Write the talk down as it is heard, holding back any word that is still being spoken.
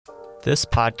This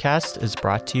podcast is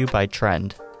brought to you by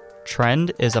Trend.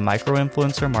 Trend is a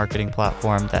micro-influencer marketing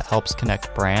platform that helps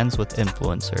connect brands with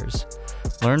influencers.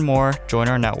 Learn more, join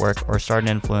our network, or start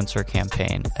an influencer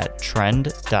campaign at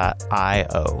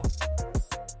trend.io.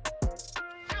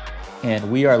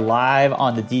 And we are live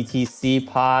on the DTC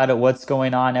pod. What's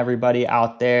going on, everybody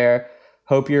out there?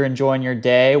 Hope you're enjoying your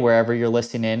day wherever you're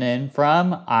listening in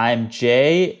from. I'm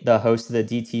Jay, the host of the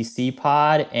DTC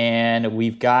pod, and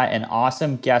we've got an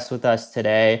awesome guest with us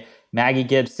today, Maggie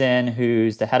Gibson,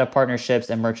 who's the head of partnerships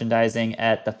and merchandising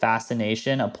at The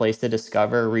Fascination, a place to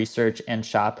discover, research, and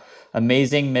shop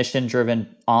amazing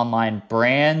mission-driven online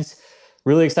brands.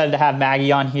 Really excited to have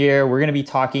Maggie on here. We're going to be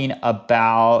talking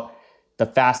about The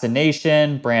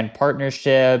Fascination, brand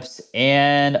partnerships,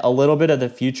 and a little bit of the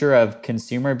future of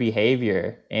consumer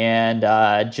behavior and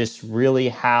just really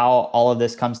how all of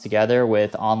this comes together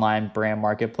with online brand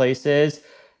marketplaces.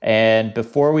 And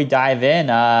before we dive in,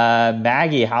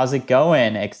 Maggie, how's it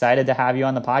going? Excited to have you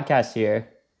on the podcast here.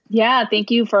 Yeah,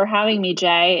 thank you for having me,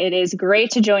 Jay. It is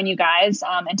great to join you guys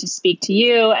and to speak to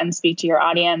you and speak to your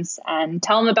audience and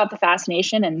tell them about The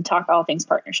Fascination and talk all things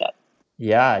partnership.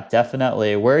 Yeah,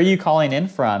 definitely. Where are you calling in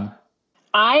from?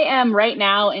 I am right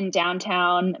now in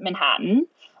downtown Manhattan.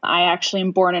 I actually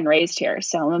am born and raised here,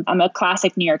 so I'm a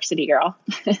classic New York City girl.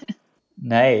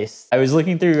 Nice. I was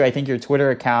looking through, I think, your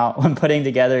Twitter account when putting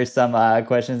together some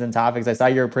questions and topics. I saw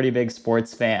you're a pretty big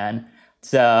sports fan.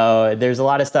 So there's a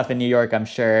lot of stuff in New York, I'm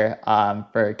sure,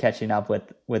 for catching up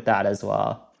with that as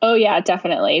well. Oh, yeah,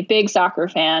 definitely. Big soccer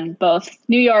fan, both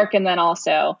New York and then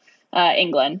also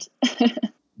England.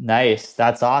 Nice.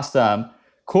 That's awesome.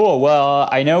 Cool. Well,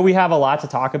 I know we have a lot to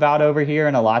talk about over here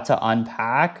and a lot to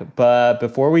unpack, but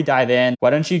before we dive in, why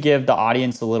don't you give the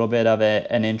audience a little bit of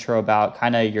an intro about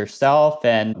kind of yourself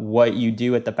and what you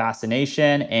do at The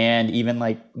Fascination and even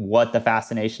like what The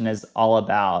Fascination is all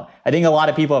about. I think a lot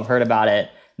of people have heard about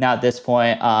it now at this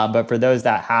point, but for those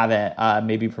that haven't,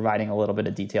 maybe providing a little bit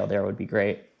of detail there would be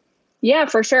great. Yeah,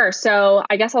 for sure. So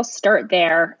I guess I'll start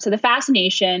there. So The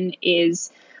Fascination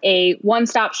is a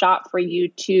one-stop shop for you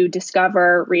to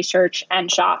discover, research, and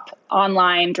shop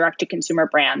online direct-to-consumer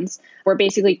brands. We're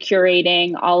basically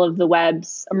curating all of the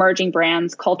web's emerging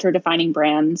brands, culture-defining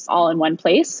brands, all in one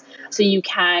place. So you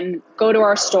can go to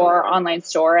our store, online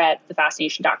store at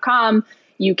thefascination.com.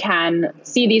 You can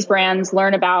see these brands,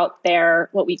 learn about their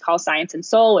what we call science and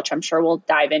soul, which I'm sure we'll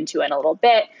dive into in a little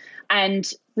bit,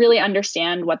 and really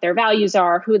understand what their values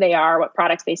are, who they are, what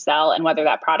products they sell, and whether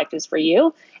that product is for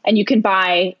you. And you can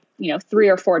buy, 3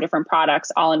 or 4 different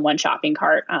products all in one shopping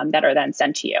cart that are then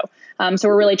sent to you. So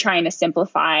we're really trying to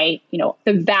simplify, the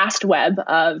vast web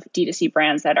of D2C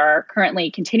brands that are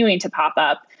currently continuing to pop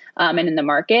up and in the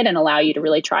market and allow you to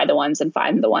really try the ones and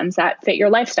find the ones that fit your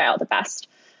lifestyle the best.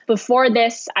 Before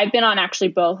this, I've been on actually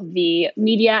both the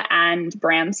media and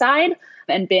brand side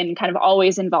and been kind of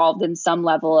always involved in some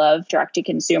level of direct to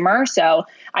consumer. So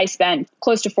I spent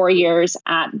close to 4 years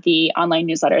at the online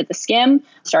newsletter, The Skim,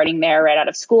 starting there right out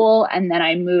of school. And then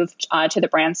I moved to the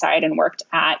brand side and worked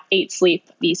at 8 Sleep,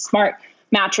 the smart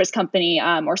mattress company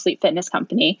or sleep fitness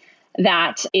company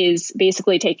that is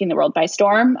basically taking the world by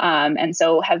storm. And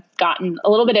so have gotten a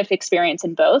little bit of experience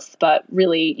in both, but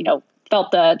really,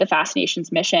 felt the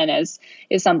Fascination's mission is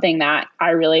something that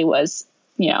I really was,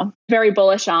 very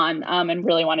bullish on and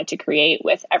really wanted to create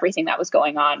with everything that was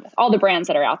going on with all the brands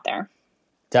that are out there.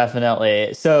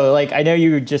 Definitely. So I know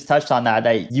you just touched on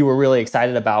that you were really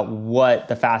excited about what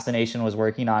The Fascination was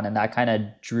working on and that kind of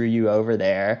drew you over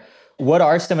there. What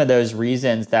are some of those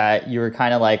reasons that you were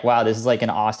kind of like, wow, this is like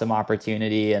an awesome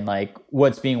opportunity and like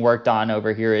what's being worked on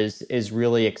over here is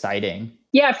really exciting?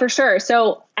 Yeah, for sure.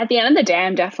 So at the end of the day,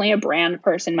 I'm definitely a brand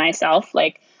person myself.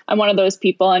 I'm one of those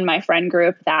people in my friend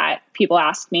group that people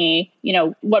ask me,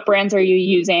 what brands are you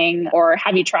using or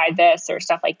have you tried this or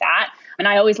stuff like that. And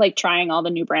I always like trying all the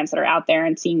new brands that are out there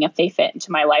and seeing if they fit into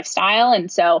my lifestyle.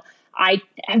 And so I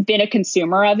have been a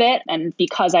consumer of it. And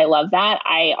because I love that,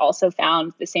 I also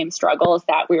found the same struggles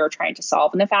that we were trying to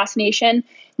solve in The Fascination.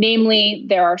 Namely,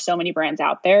 there are so many brands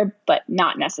out there, but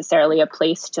not necessarily a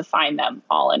place to find them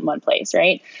all in one place,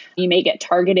 right? You may get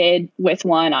targeted with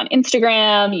one on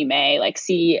Instagram. You may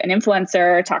see an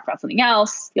influencer talk about something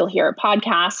else. You'll hear a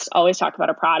podcast always talk about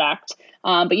a product,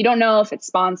 but you don't know if it's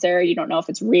sponsored. You don't know if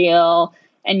it's real.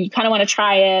 And you kind of want to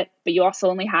try it, but you also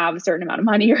only have a certain amount of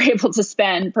money you're able to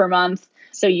spend per month.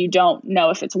 So you don't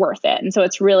know if it's worth it. And so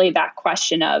it's really that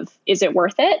question of, is it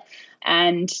worth it?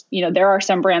 And, there are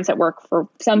some brands that work for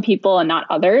some people and not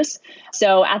others.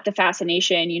 So at The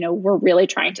Fascination, we're really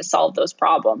trying to solve those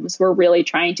problems. We're really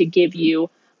trying to give you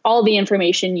all the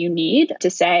information you need to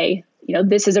say,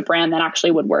 this is a brand that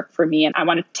actually would work for me. And I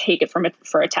want to take it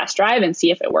for a test drive and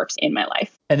see if it works in my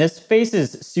life. And this space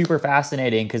is super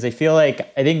fascinating because I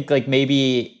think like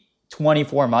maybe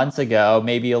 24 months ago,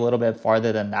 maybe a little bit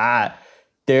farther than that,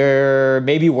 there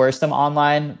maybe were some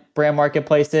online brand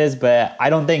marketplaces, but I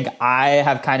don't think I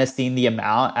have kind of seen the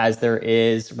amount as there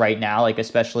is right now, like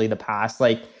especially the past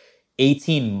like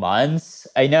 18 months.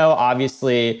 I know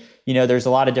obviously, there's a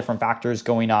lot of different factors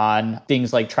going on.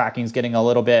 Things like tracking is getting a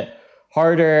little bit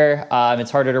harder.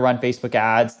 It's harder to run Facebook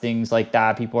ads, things like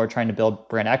that. People are trying to build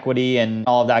brand equity and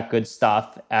all of that good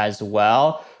stuff as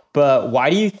well. But why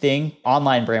do you think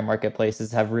online brand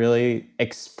marketplaces have really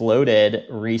exploded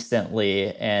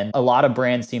recently? And a lot of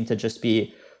brands seem to just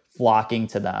be flocking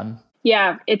to them.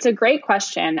 Yeah, it's a great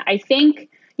question. I think,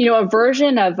 a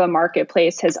version of a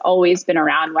marketplace has always been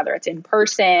around, whether it's in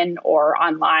person or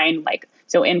online,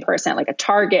 so in person, like a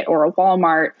Target or a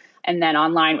Walmart, and then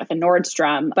online with a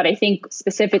Nordstrom. But I think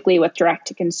specifically with direct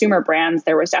to consumer brands,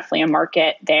 there was definitely a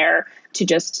market there to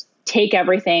just take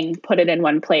everything, put it in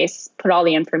one place, put all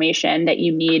the information that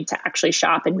you need to actually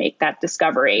shop and make that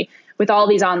discovery. With all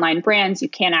these online brands, you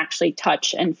can't actually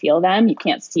touch and feel them. You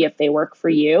can't see if they work for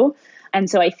you. And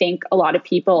so I think a lot of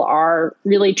people are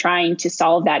really trying to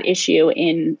solve that issue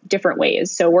in different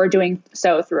ways. So we're doing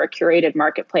so through a curated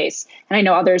marketplace. And I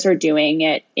know others are doing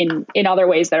it in other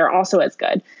ways that are also as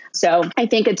good. So I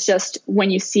think it's just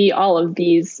when you see all of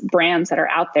these brands that are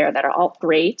out there that are all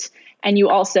great, and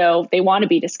they want to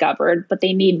be discovered, but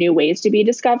they need new ways to be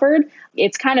discovered,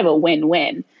 it's kind of a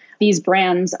win-win. These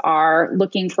brands are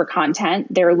looking for content.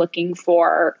 They're looking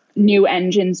for new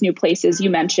engines, new places. You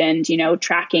mentioned,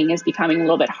 tracking is becoming a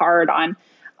little bit hard on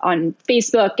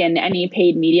Facebook and any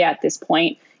paid media at this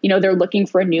point. They're looking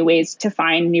for new ways to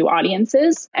find new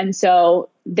audiences. And so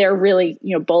they're really,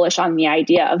 bullish on the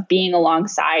idea of being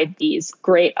alongside these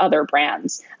great other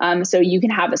brands. So you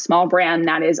can have a small brand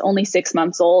that is only 6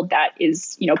 months old that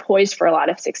is, poised for a lot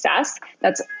of success.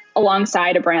 That's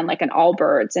alongside a brand like an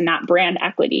Allbirds, and that brand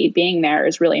equity being there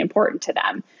is really important to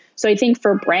them. So I think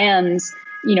for brands,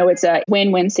 it's a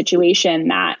win-win situation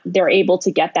that they're able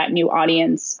to get that new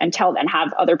audience and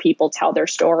have other people tell their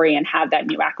story and have that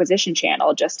new acquisition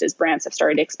channel, just as brands have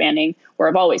started expanding or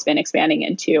have always been expanding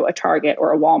into a Target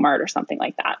or a Walmart or something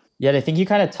like that. Yeah, I think you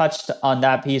kind of touched on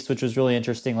that piece, which was really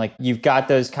interesting. Like you've got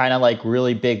those kind of like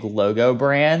really big logo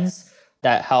brands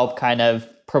that help kind of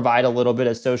provide a little bit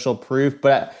of social proof.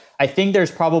 But I think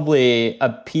there's probably a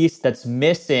piece that's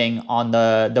missing on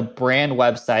the brand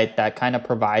website that kind of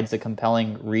provides a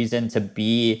compelling reason to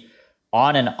be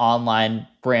on an online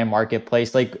brand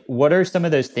marketplace. Like, what are some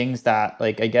of those things that,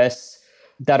 like, I guess,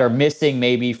 that are missing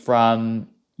maybe from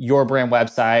your brand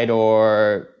website,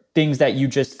 or things that you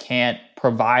just can't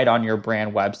provide on your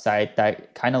brand website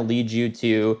that kind of lead you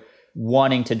to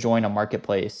wanting to join a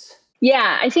marketplace?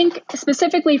 Yeah, I think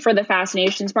specifically for the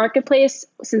Fascinations marketplace,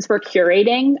 since we're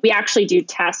curating, we actually do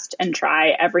test and try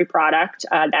every product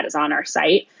that is on our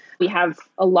site. We have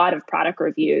a lot of product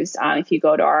reviews. If you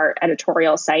go to our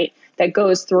editorial site, that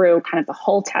goes through kind of the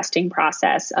whole testing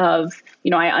process of,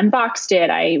 I unboxed it.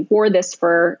 I wore this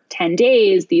for 10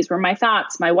 days. These were my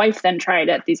thoughts. My wife then tried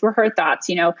it. These were her thoughts.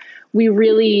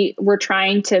 We're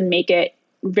trying to make it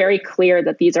very clear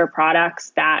that these are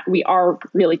products that we are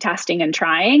really testing and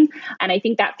trying. And I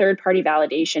think that third-party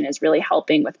validation is really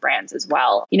helping with brands as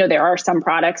well. There are some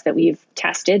products that we've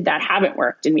tested that haven't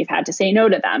worked and we've had to say no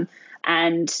to them.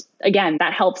 And again,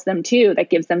 that helps them too. That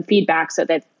gives them feedback so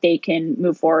that they can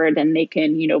move forward and they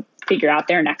can, figure out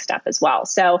their next step as well.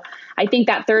 So I think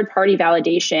that third-party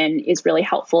validation is really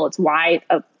helpful. It's why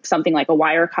something like a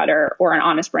Wirecutter or an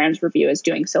Honest Brands review is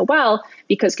doing so well,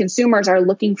 because consumers are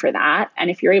looking for that. And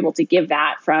if you're able to give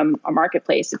that from a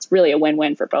marketplace, it's really a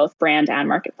win-win for both brand and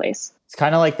marketplace. It's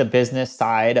kind of like the business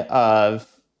side of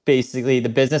basically the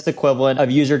business equivalent of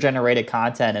user-generated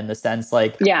content, in the sense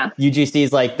like UGC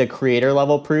is like the creator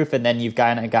level proof, and then you've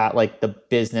kind of got like the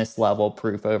business level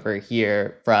proof over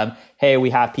here from, hey,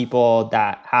 we have people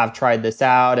that have tried this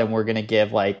out and we're going to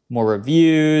give like more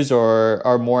reviews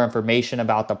or more information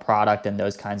about the product and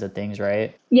those kinds of things,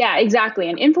 right? Yeah, exactly.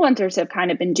 And influencers have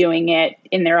kind of been doing it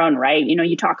in their own right.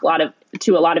 You talk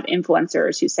to a lot of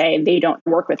influencers who say they don't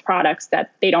work with products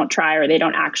that they don't try or they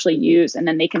don't actually use, and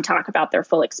then they can talk about their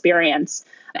full experience.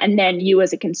 And then you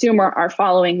as a consumer are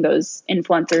following those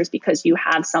influencers because you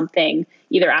have something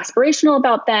either aspirational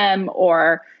about them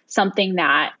or something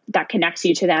that connects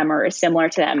you to them or is similar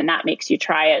to them, and that makes you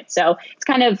try it. So it's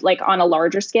kind of like on a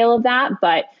larger scale of that.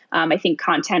 But I think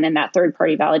content and that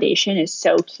third-party validation is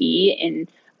so key in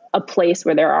a place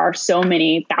where there are so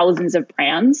many thousands of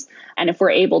brands. And if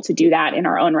we're able to do that in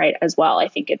our own right as well, I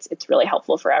think it's really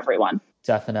helpful for everyone.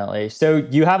 Definitely. So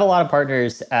you have a lot of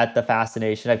partners at the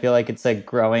Fascination. I feel like it's a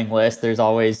growing list. There's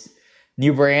always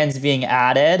new brands being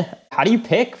added. How do you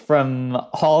pick from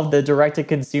all of the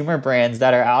direct-to-consumer brands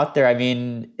that are out there? I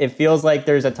mean, it feels like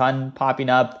there's a ton popping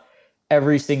up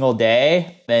every single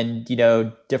day, and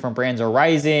different brands are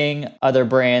rising, other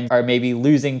brands are maybe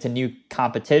losing to new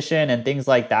competition and things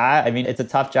like that. I mean, it's a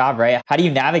tough job, right? How do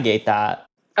you navigate that?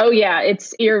 Oh yeah,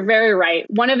 you're very right.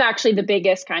 One of actually the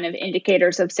biggest kind of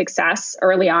indicators of success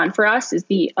early on for us is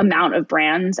the amount of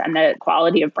brands and the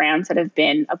quality of brands that have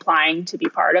been applying to be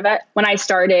part of it. When I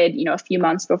started, a few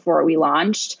months before we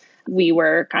launched, we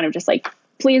were kind of just like,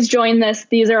 please join this.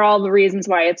 These are all the reasons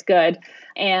why it's good.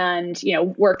 And,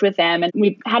 worked with them. And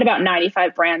we had about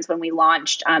 95 brands when we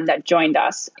launched that joined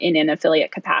us in an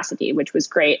affiliate capacity, which was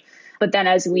great. But then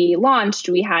as we launched,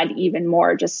 we had even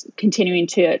more just continuing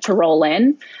to roll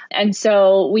in. And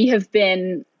so we have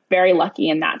been very lucky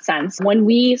in that sense. When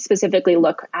we specifically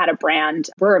look at a brand,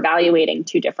 we're evaluating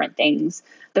two different things.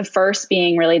 The first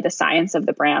being really the science of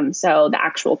the brand. So the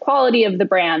actual quality of the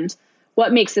brand,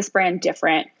 what makes this brand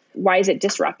different? Why is it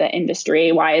disrupt the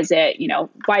industry? Why is it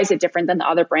different than the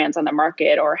other brands on the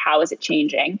market, or how is it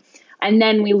changing? And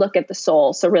then we look at the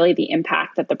soul. So really the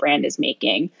impact that the brand is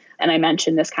making. And I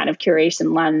mentioned this kind of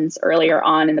curation lens earlier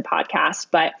on in the podcast,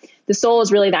 but the soul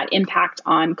is really that impact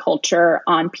on culture,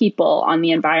 on people, on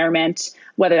the environment,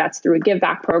 whether that's through a give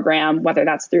back program, whether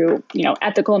that's through,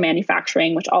 ethical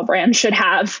manufacturing, which all brands should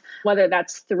have, whether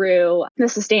that's through the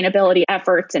sustainability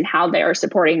efforts and how they are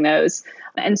supporting those.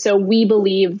 And so we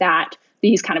believe that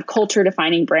these kind of culture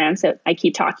defining brands that I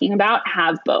keep talking about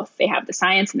have both. They have the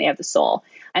science and they have the soul.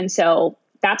 And so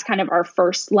that's kind of our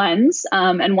first lens.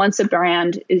 And once a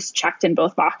brand is checked in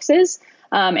both boxes,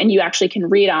 and you actually can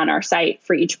read on our site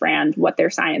for each brand what their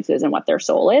science is and what their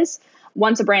soul is.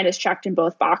 Once a brand is checked in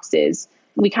both boxes,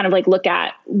 we kind of look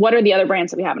at what are the other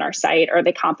brands that we have on our site? Are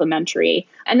they complementary?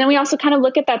 And then we also kind of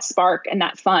look at that spark and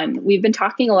that fun. We've been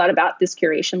talking a lot about this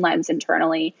curation lens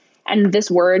internally. And this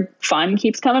word fun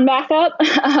keeps coming back up.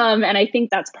 And I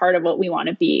think that's part of what we want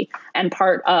to be and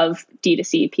part of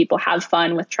D2C. People have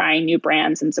fun with trying new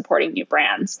brands and supporting new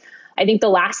brands. I think the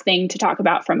last thing to talk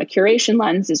about from a curation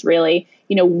lens is really,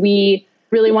 we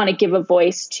really want to give a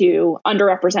voice to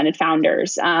underrepresented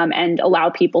founders and allow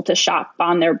people to shop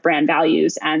on their brand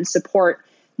values and support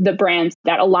the brands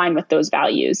that align with those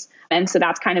values. And so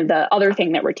that's kind of the other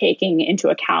thing that we're taking into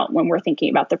account when we're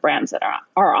thinking about the brands that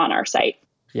are on our site.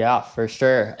 Yeah, for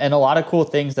sure. And a lot of cool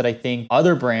things that I think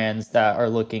other brands that are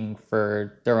looking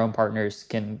for their own partners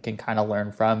can kind of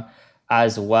learn from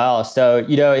as well. So,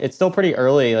 it's still pretty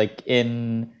early,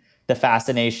 in the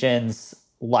Fascination's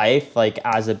life,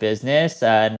 as a business.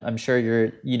 And I'm sure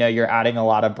you're adding a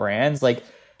lot of brands.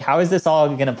 How is this all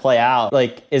going to play out?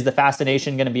 Is the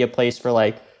Fascination going to be a place for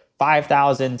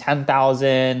 5,000,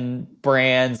 10,000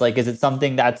 brands? Is it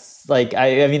something that's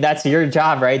I mean, that's your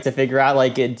job, right? To figure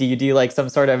out, do you do some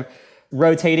sort of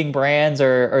rotating brands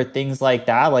or things like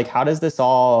that? How does this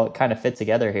all kind of fit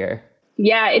together here?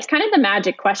 Yeah, it's kind of the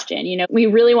magic question. We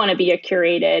really want to be a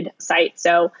curated site.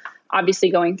 So obviously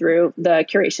going through the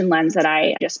curation lens that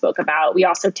I just spoke about, we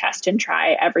also test and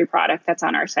try every product that's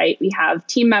on our site. We have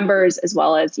team members as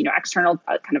well as, external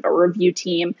kind of a review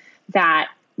team that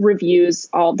reviews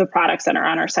all the products that are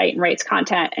on our site and writes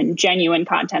content and genuine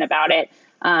content about it.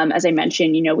 As I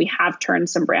mentioned, we have turned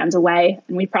some brands away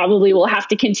and we probably will have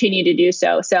to continue to do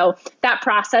so. So that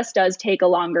process does take a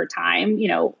longer time.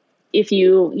 If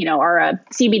you are a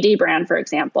CBD brand, for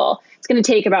example, it's going to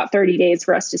take about 30 days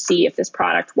for us to see if this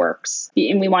product works.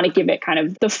 And we want to give it kind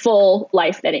of the full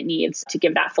life that it needs to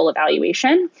give that full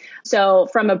evaluation. So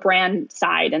from a brand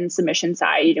side and submission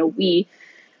side, we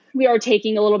are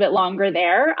taking a little bit longer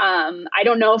there. I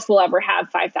don't know if we'll ever have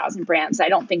 5,000 brands. I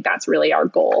don't think that's really our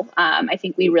goal. I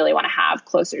think we really want to have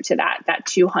closer to that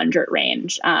 200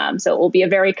 range. So it will be a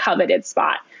very coveted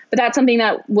spot. But that's something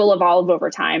that will evolve over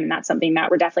time. And that's something that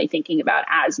we're definitely thinking about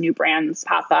as new brands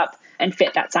pop up and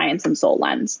fit that science and soul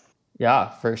lens. Yeah,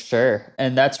 for sure.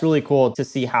 And that's really cool to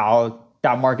see how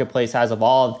that marketplace has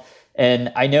evolved.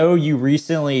 And I know you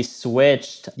recently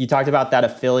switched. You talked about that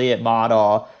affiliate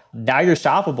model. Now you're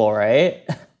shoppable, right?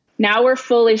 Now we're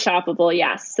fully shoppable,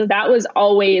 yes. So that was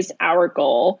always our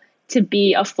goal, to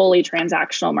be a fully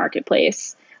transactional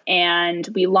marketplace. And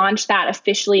we launched that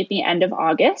officially at the end of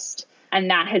August. And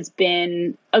that has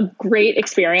been a great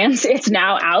experience. It's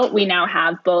now out. We now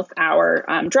have both our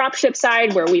dropship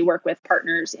side, where we work with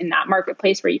partners in that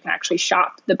marketplace where you can actually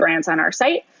shop the brands on our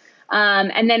site.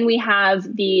 And then we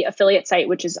have the affiliate site,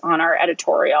 which is on our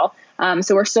editorial.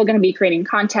 So we're still going to be creating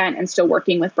content and still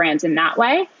working with brands in that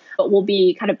way, but we'll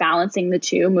be kind of balancing the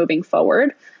two moving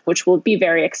forward, which will be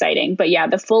very exciting. But yeah,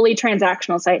 the fully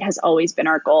transactional site has always been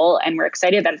our goal, and we're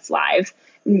excited that it's live.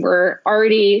 We're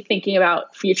already thinking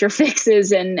about future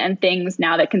fixes and things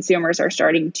now that consumers are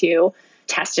starting to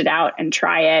test it out and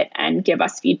try it and give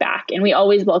us feedback. And we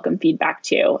always welcome feedback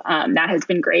too. That has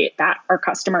been great that our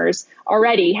customers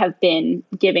already have been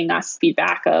giving us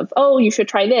feedback of, oh, you should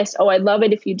try this. Oh, I'd love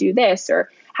it if you do this. Or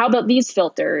how about these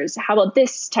filters? How about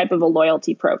this type of a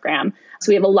loyalty program? So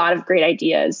we have a lot of great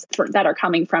ideas that are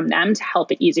coming from them to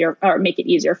help it easier or make it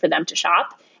easier for them to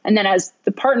shop. And then as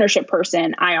the partnership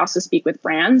person, I also speak with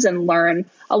brands and learn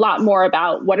a lot more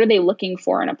about what are they looking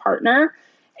for in a partner.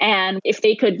 And if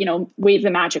they could, wave the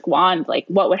magic wand, like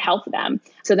what would help them?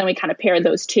 So then we kind of pair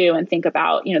those two and think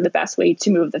about, the best way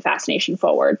to move the Fascination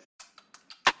forward.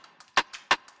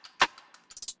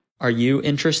 Are you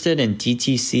interested in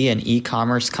DTC and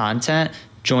e-commerce content?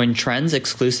 Join Trend's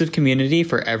exclusive community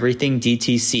for everything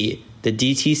DTC, the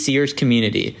DTCers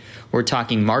community. We're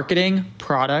talking marketing,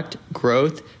 product,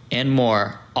 growth, and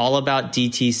more, all about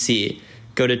DTC.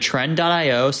 Go to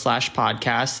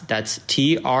trend.io/podcast. That's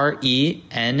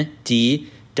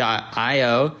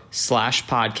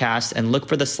TREND.io/podcast and look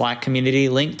for the Slack community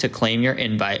link to claim your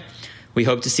invite. We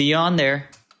hope to see you on there.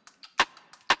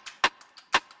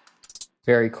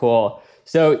 Very cool.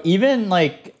 So even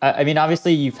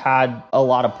obviously you've had a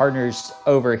lot of partners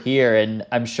over here, and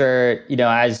I'm sure,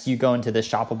 as you go into the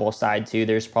shoppable side too,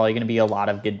 there's probably going to be a lot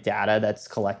of good data that's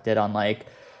collected on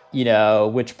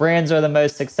which brands are the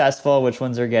most successful, which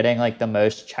ones are getting the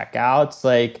most checkouts.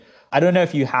 I don't know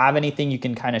if you have anything you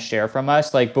can kind of share from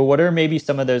us, but what are maybe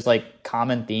some of those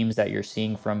common themes that you're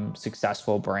seeing from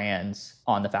successful brands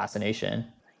on the Fascination?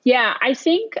 Yeah, I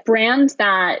think brands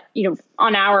that,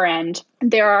 on our end,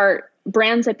 there are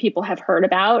brands that people have heard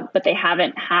about, but they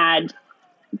haven't had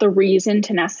the reason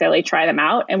to necessarily try them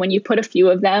out. And when you put a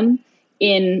few of them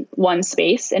in one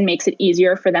space and makes it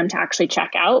easier for them to actually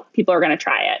check out, people are going to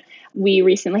try it. We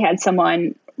recently had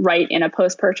someone write in a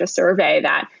post-purchase survey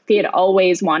that they had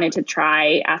always wanted to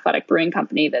try Athletic Brewing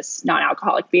Company, this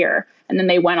non-alcoholic beer. And then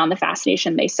they went on the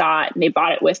Fascination, they saw it, and they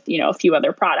bought it with, a few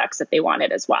other products that they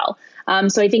wanted as well.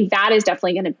 So I think that is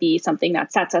definitely going to be something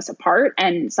that sets us apart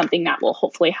and something that will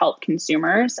hopefully help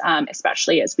consumers,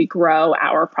 especially as we grow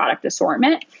our product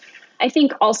assortment. I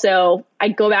think also I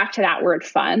go back to that word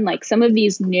fun, some of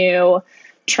these new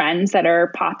trends that are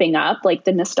popping up, like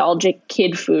the nostalgic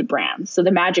kid food brands. So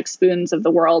the Magic Spoons of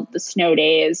the world, the Snow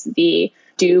Days, the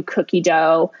Do Cookie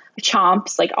Dough,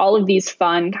 Chomps, all of these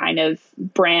fun kind of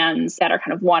brands that are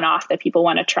kind of one-off that people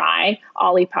want to try.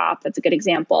 Olipop, that's a good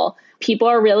example. People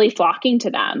are really flocking to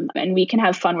them, and we can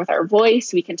have fun with our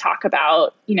voice. We can talk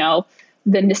about,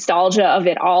 the nostalgia of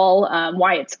it all,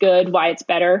 why it's good, why it's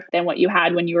better than what you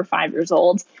had when you were 5 years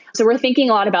old. So we're thinking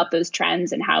a lot about those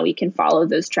trends and how we can follow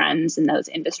those trends and those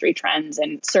industry trends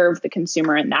and serve the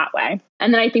consumer in that way.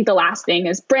 And then I think the last thing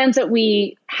is brands that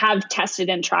we have tested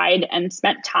and tried and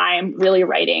spent time really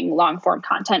writing long form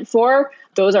content for.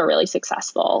 Those are really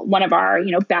successful. One of our,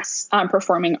 best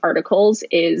performing articles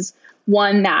is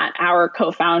one that our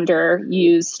co-founder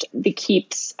used the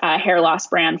Keeps hair loss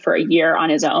brand for a year on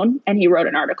his own, and he wrote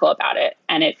an article about it,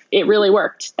 and it really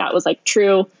worked. That was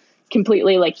true,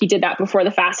 completely. He did that before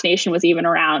the Fascination was even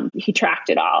around. He tracked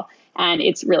it all, and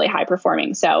it's really high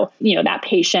performing. So, that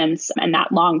patience and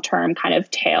that long-term kind of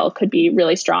tail could be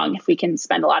really strong if we can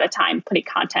spend a lot of time putting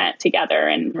content together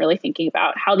and really thinking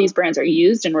about how these brands are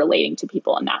used and relating to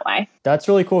people in that way. That's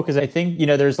really cool, because I think,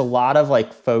 there's a lot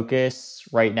of focus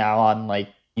right now on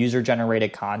user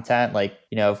generated content,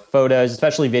 photos,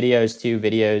 especially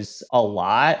videos a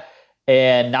lot.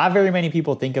 And not very many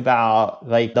people think about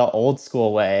the old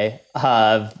school way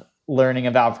of learning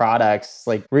about products,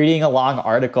 reading a long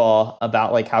article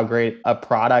about how great a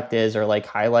product is, or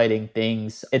highlighting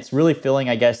things. It's really filling,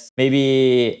 I guess,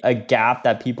 maybe a gap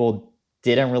that people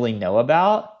didn't really know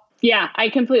about. Yeah, I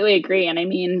completely agree. And I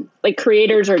mean,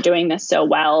 creators are doing this so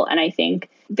well. And I think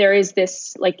there is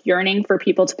this yearning for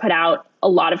people to put out a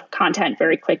lot of content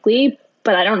very quickly,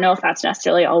 but I don't know if that's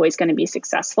necessarily always going to be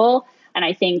successful. And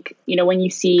I think, when you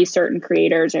see certain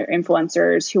creators or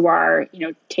influencers who are,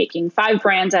 taking 5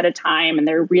 brands at a time and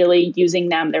they're really using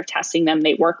them, they're testing them,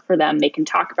 they work for them, they can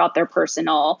talk about their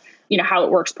personal, how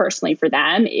it works personally for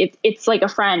them. It's like a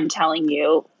friend telling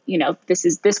you,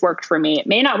 this worked for me. It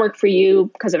may not work for you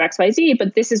because of XYZ,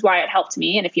 but this is why it helped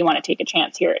me. And if you want to take a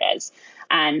chance, here it is.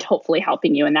 And hopefully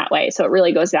helping you in that way. So it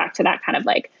really goes back to that kind of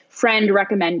friend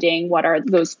recommending what are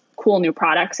those cool new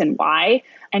products and why,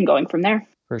 and going from there.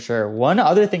 For sure. One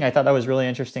other thing I thought that was really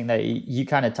interesting that you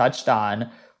kind of touched on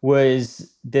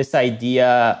was this idea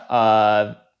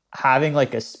of having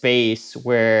like a space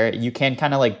where you can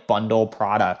kind of like bundle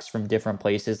products from different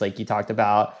places. Like you talked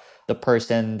about the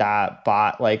person that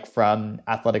bought like from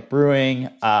Athletic Brewing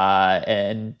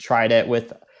and tried it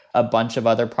with a bunch of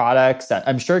other products. That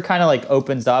I'm sure kind of like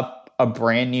opens up a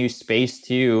brand new space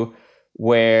too,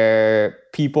 where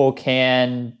people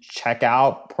can check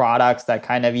out products that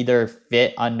kind of either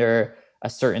fit under a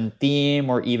certain theme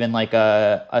or even like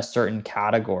a certain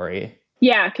category.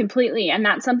 Yeah, completely. And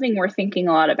that's something we're thinking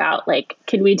a lot about. Like,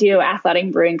 can we do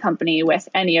Athletic Brewing Company with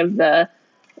any of the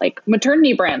like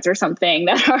maternity brands or something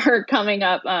that are coming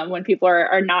up when people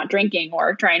are not drinking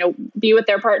or trying to be with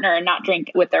their partner and not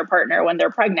drink with their partner when they're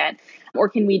pregnant? Or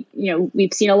can we,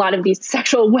 we've seen a lot of these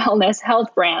sexual wellness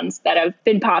health brands that have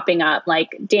been popping up.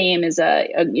 Like Dame is a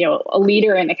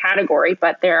leader in the category,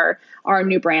 but there are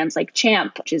new brands like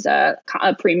Champ, which is a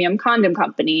premium condom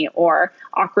company, or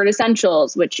Awkward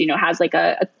Essentials, which, has like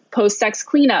a post-sex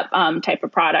cleanup type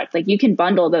of product. Like you can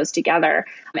bundle those together.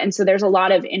 And so there's a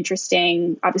lot of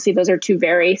interesting, obviously those are two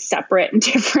very separate and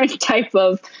different type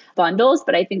of bundles,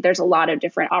 but I think there's a lot of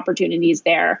different opportunities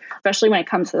there, especially when it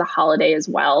comes to the holiday as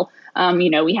well.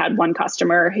 We had one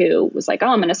customer who was like, oh,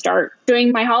 I'm going to start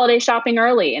doing my holiday shopping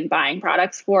early and buying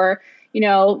products for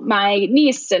my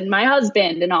niece and my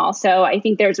husband and all. So I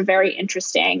think there's a very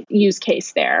interesting use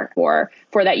case there for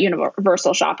that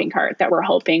universal shopping cart that we're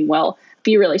hoping will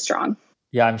be really strong.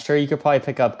 Yeah, I'm sure you could probably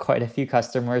pick up quite a few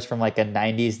customers from like a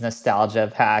 90s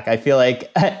nostalgia pack. I feel like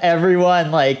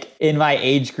everyone like in my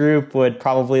age group would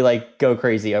probably like go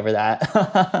crazy over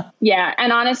that. Yeah.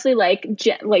 And honestly, like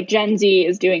Gen Z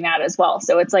is doing that as well.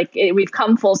 So it's like we've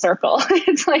come full circle.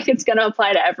 It's like it's going to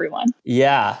apply to everyone.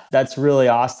 Yeah, that's really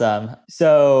awesome.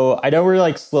 So I know we're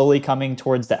like slowly coming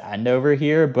towards the end over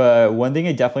here, but one thing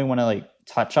I definitely want to like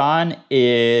touch on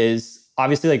is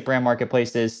obviously like brand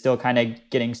marketplace is still kind of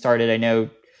getting started. I know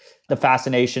the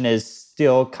Fascination is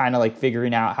still kind of like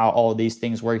figuring out how all of these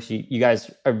things work. You guys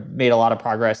have made a lot of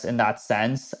progress in that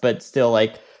sense, but still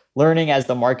like learning as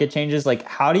the market changes. Like,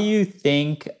 how do you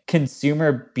think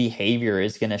consumer behavior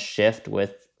is going to shift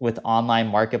with online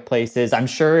marketplaces? I'm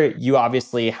sure you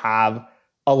obviously have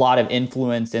a lot of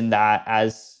influence in that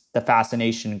as the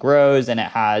Fascination grows and it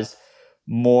has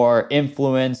more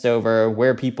influence over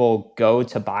where people go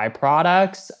to buy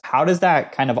products. How does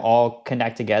that kind of all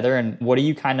connect together? And what are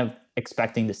you kind of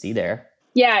expecting to see there?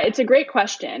 Yeah, it's a great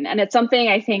question. And it's something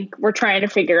I think we're trying to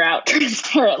figure out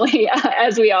transparently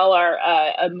as we all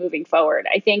are moving forward.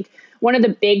 I think one of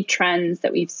the big trends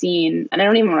that we've seen, and I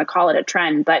don't even want to call it a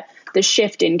trend, but the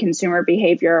shift in consumer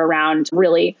behavior around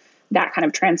really that kind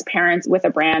of transparency with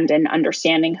a brand and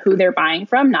understanding who they're buying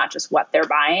from, not just what they're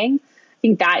buying. I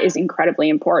think that is incredibly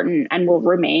important and will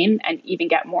remain and even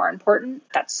get more important.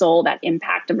 That soul, that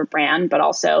impact of a brand, but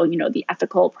also, the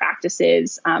ethical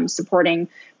practices, supporting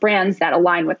brands that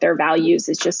align with their values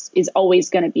is always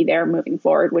going to be there moving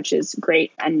forward, which is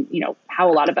great. And, how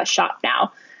a lot of us shop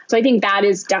now. So I think that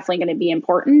is definitely going to be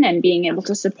important, and being able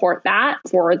to support that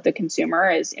for the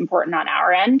consumer is important on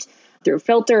our end, through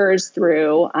filters,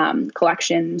 through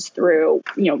collections, through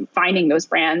finding those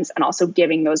brands and also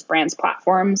giving those brands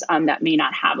platforms that may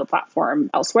not have a platform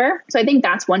elsewhere. So I think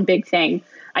that's one big thing.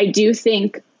 I do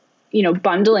think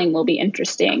bundling will be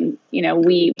interesting.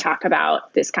 We talk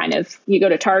about this kind of, you go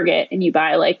to Target and you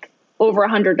buy like over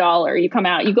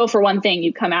 $100. You go for one thing,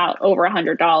 you come out over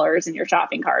 $100 in your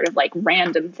shopping cart of like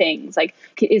random things. Like,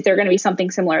 is there going to be something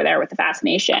similar there with the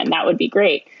Fascination? That would be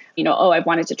great. I've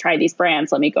wanted to try these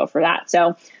brands. Let me go for that.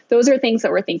 So those are things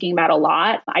that we're thinking about a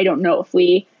lot. I don't know if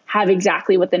we have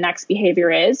exactly what the next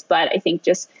behavior is, but I think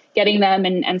just getting them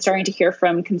and starting to hear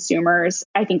from consumers,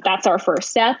 I think that's our first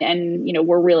step. And,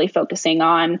 we're really focusing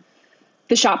on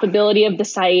the shoppability of the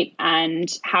site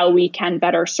and how we can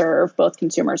better serve both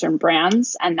consumers and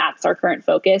brands. And that's our current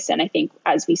focus. And I think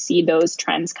as we see those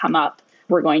trends come up,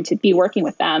 we're going to be working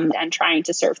with them and trying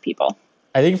to serve people.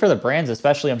 I think for the brands,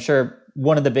 especially, I'm sure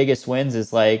one of the biggest wins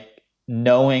is like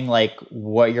knowing like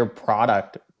what your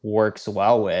product works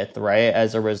well with, right?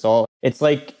 As a result, it's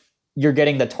like you're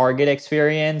getting the Target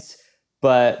experience,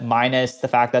 but minus the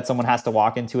fact that someone has to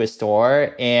walk into a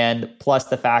store, and plus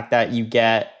the fact that you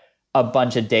get a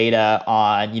bunch of data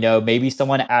on, maybe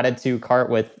someone added to cart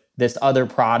with this other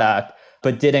product,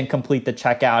 but didn't complete the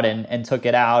checkout and took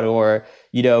it out. Or,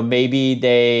 maybe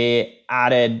they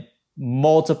added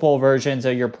multiple versions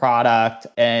of your product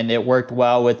and it worked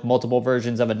well with multiple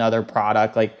versions of another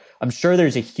product. Like, I'm sure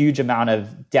there's a huge amount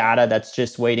of data that's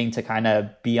just waiting to kind of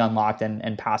be unlocked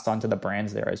and passed on to the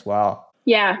brands there as well.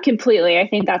 Yeah, completely. I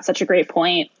think that's such a great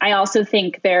point. I also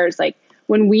think there's like,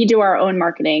 when we do our own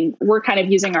marketing, we're kind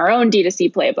of using our own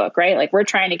D2C playbook, right? Like we're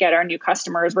trying to get our new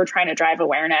customers, we're trying to drive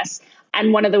awareness.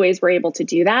 And one of the ways we're able to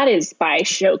do that is by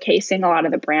showcasing a lot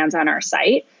of the brands on our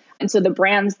site. And so the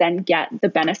brands then get the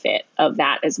benefit of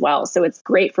that as well. So it's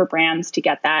great for brands to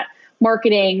get that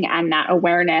marketing and that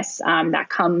awareness that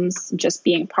comes just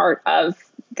being part of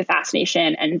the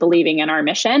Fascination and believing in our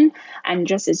mission. And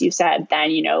just as you said,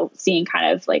 then, seeing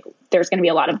kind of like there's going to be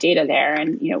a lot of data there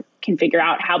and, can figure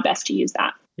out how best to use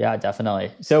that. Yeah,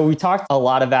 definitely. So we talked a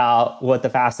lot about what the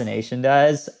Fascination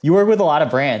does. You work with a lot of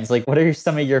brands. Like, what are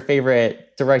some of your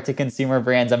favorite direct-to-consumer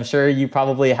brands? I'm sure you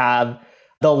probably have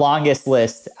the longest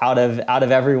list out of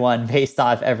everyone based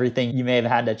off everything you may have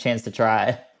had a chance to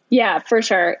try. Yeah, for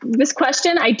sure. This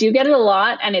question, I do get it a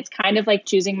lot, and it's kind of like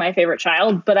choosing my favorite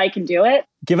child, but I can do it.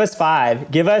 Give us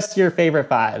 5. Give us your favorite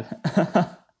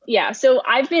 5. Yeah, so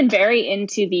I've been very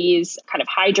into these kind of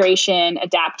hydration,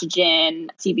 adaptogen,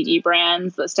 CBD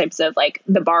brands, those types of like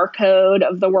the Barcode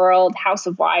of the world. House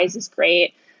of Wise is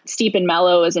great. Steep and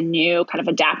Mellow is a new kind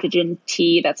of adaptogen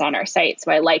tea that's on our site,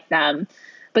 so I like them.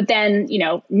 But then,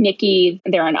 Nikki,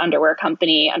 they're an underwear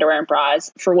company, underwear and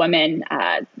bras for women.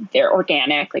 They're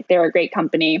organic, like they're a great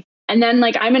company. And then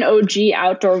like I'm an OG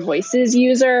Outdoor Voices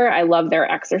user. I love their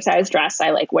exercise dress.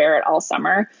 I like wear it all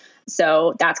summer.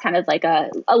 So that's kind of like a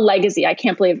legacy. I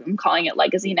can't believe I'm calling it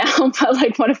legacy now, but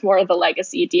like one of more of the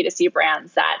legacy D2C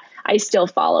brands that I still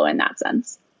follow in that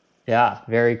sense. Yeah,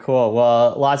 very cool.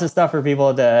 Well, lots of stuff for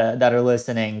people that are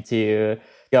listening to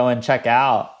go and check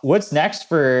out. What's next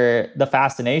for the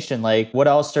Fascination? Like, what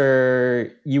else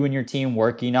are you and your team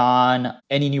working on?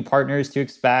 Any new partners to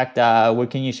expect? What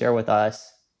can you share with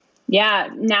us? Yeah,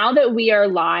 now that we are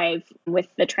live with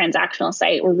the transactional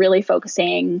site, we're really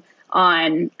focusing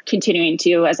on continuing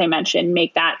to, as I mentioned,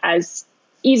 make that as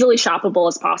easily shoppable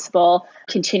as possible,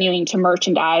 continuing to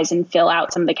merchandise and fill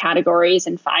out some of the categories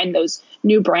and find those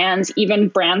new brands, even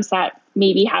brands that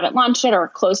maybe haven't launched yet or are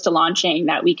close to launching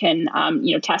that we can,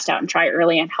 test out and try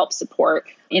early and help support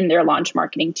in their launch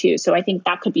marketing too. So I think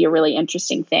that could be a really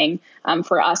interesting thing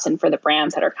for us and for the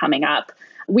brands that are coming up.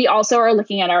 We also are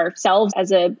looking at ourselves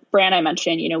as a brand. I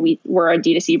mentioned, we're a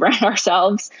D2C brand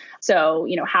ourselves. So,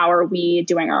 how are we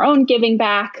doing our own giving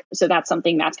back? So that's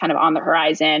something that's kind of on the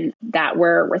horizon that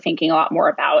we're thinking a lot more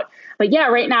about. But yeah,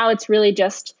 right now it's really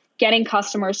just getting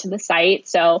customers to the site.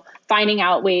 So finding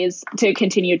out ways to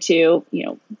continue to,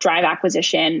 drive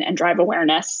acquisition and drive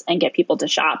awareness and get people to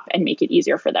shop and make it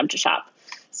easier for them to shop.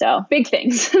 So big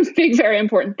things, big, very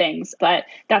important things. But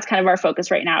that's kind of our focus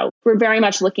right now. We're very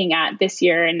much looking at this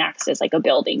year and next as like a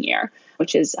building year,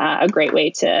 which is a great way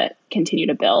to continue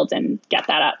to build and get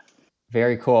that up.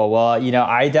 Very cool. Well,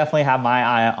 I definitely have my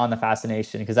eye on the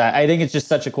Fascination because I think it's just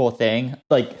such a cool thing.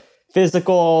 Like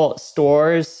physical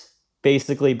stores,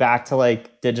 basically back to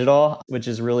like digital, which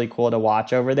is really cool to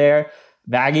watch over there.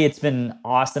 Maggie, it's been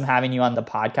awesome having you on the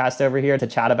podcast over here to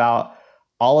chat about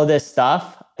all of this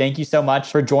stuff. Thank you so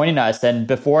much for joining us. And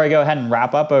before I go ahead and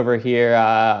wrap up over here,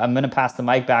 I'm going to pass the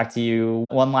mic back to you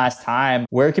one last time.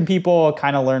 Where can people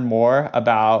kind of learn more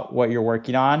about what you're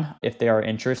working on if they are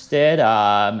interested?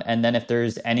 And then if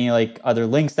there's any like other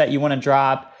links that you want to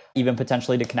drop, even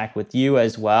potentially to connect with you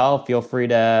as well, feel free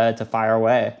to fire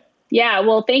away. Yeah,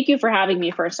 well, thank you for having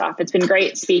me first off. It's been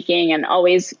great speaking and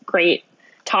always great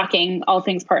talking all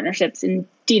things partnerships in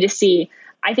D2C.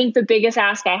 I think the biggest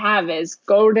ask I have is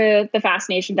go to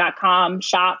thefascination.com,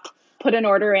 shop, put an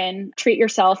order in, treat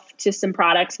yourself to some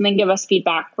products, and then give us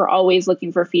feedback. We're always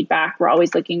looking for feedback. We're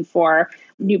always looking for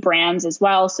new brands as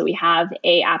well. So we have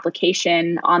a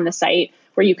application on the site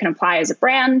where you can apply as a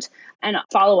brand and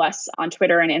follow us on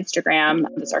Twitter and Instagram.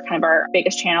 Those are kind of our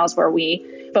biggest channels where we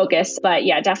focus. But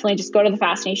yeah, definitely just go to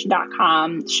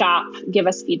thefascination.com, shop, give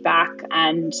us feedback,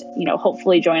 and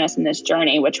hopefully join us in this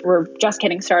journey, which we're just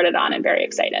getting started on and very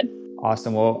excited.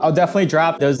 Awesome. Well, I'll definitely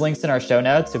drop those links in our show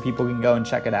notes so people can go and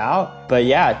check it out. But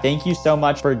yeah, thank you so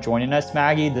much for joining us,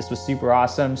 Maggie. This was super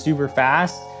awesome, super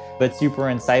fast, but super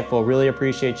insightful. Really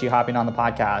appreciate you hopping on the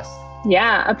podcast.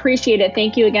 Yeah, appreciate it.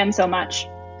 Thank you again so much.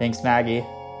 Thanks, Maggie.